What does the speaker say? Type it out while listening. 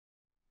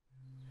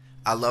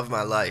I love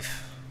my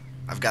life.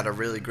 I've got a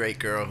really great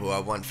girl who I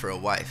want for a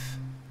wife.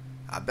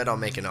 I bet I'll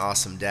make an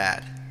awesome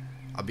dad.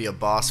 I'll be a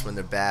boss when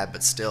they're bad,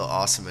 but still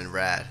awesome and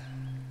rad.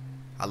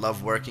 I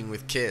love working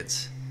with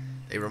kids.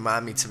 They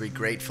remind me to be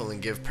grateful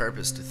and give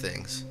purpose to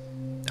things.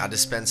 I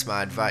dispense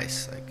my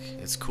advice, like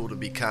it's cool to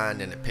be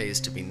kind and it pays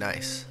to be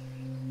nice.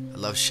 I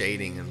love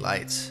shading and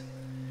lights,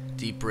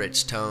 deep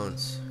rich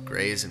tones,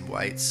 grays and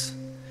whites,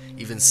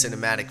 even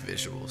cinematic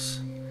visuals,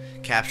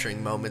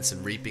 capturing moments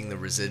and reaping the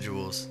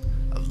residuals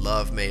of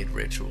love-made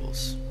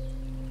rituals.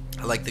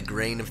 I like the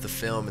grain of the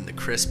film and the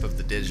crisp of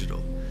the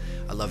digital.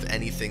 I love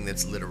anything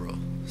that's literal.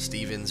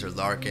 Stevens or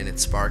Larkin, it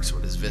sparks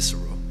what is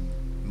visceral.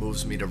 It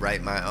moves me to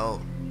write my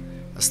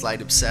own. A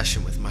slight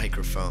obsession with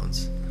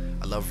microphones.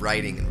 I love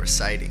writing and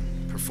reciting,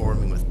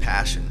 performing with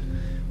passion,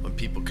 when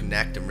people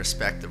connect and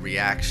respect the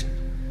reaction.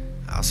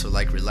 I also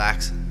like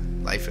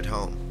relaxing, life at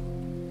home.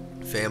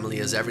 Family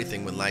is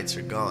everything when lights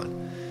are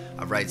gone.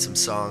 I write some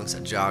songs, I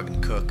jog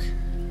and cook,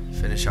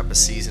 finish up a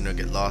season or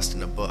get lost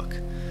in a book.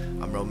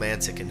 I'm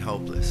romantic and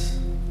hopeless.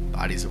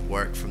 Bodies of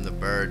work from the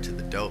bird to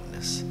the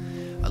dopeness.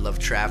 I love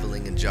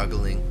traveling and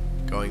juggling,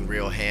 going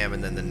real ham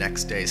and then the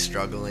next day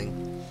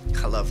struggling.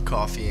 I love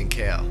coffee and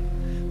kale,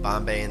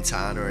 Bombay and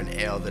Tan or an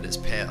ale that is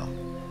pale.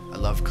 I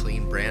love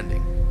clean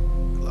branding.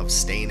 I love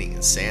staining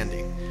and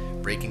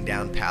sanding, breaking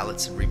down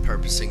pallets and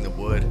repurposing the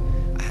wood.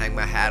 I hang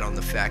my hat on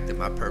the fact that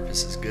my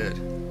purpose is good.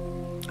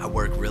 I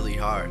work really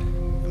hard,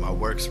 and my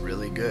work's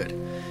really good.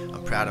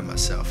 I'm proud of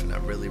myself, and I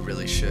really,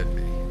 really should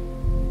be.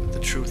 But the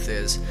truth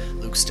is,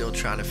 Luke's still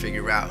trying to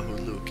figure out who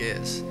Luke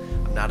is.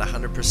 I'm not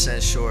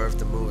 100% sure of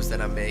the moves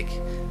that I make.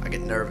 I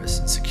get nervous,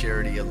 and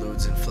security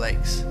eludes and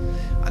flakes.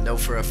 I know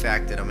for a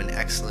fact that I'm an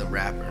excellent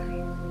rapper.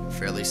 I'm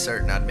fairly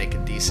certain I'd make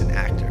a decent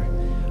actor.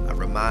 I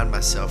remind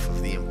myself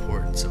of the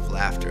importance of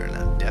laughter, and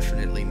I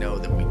definitely know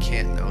that we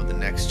can't know the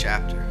next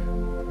chapter.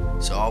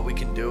 So all we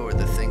can do are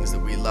the things that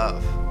we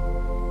love.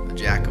 A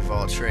jack of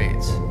all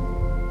trades,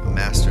 a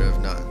master of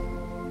none.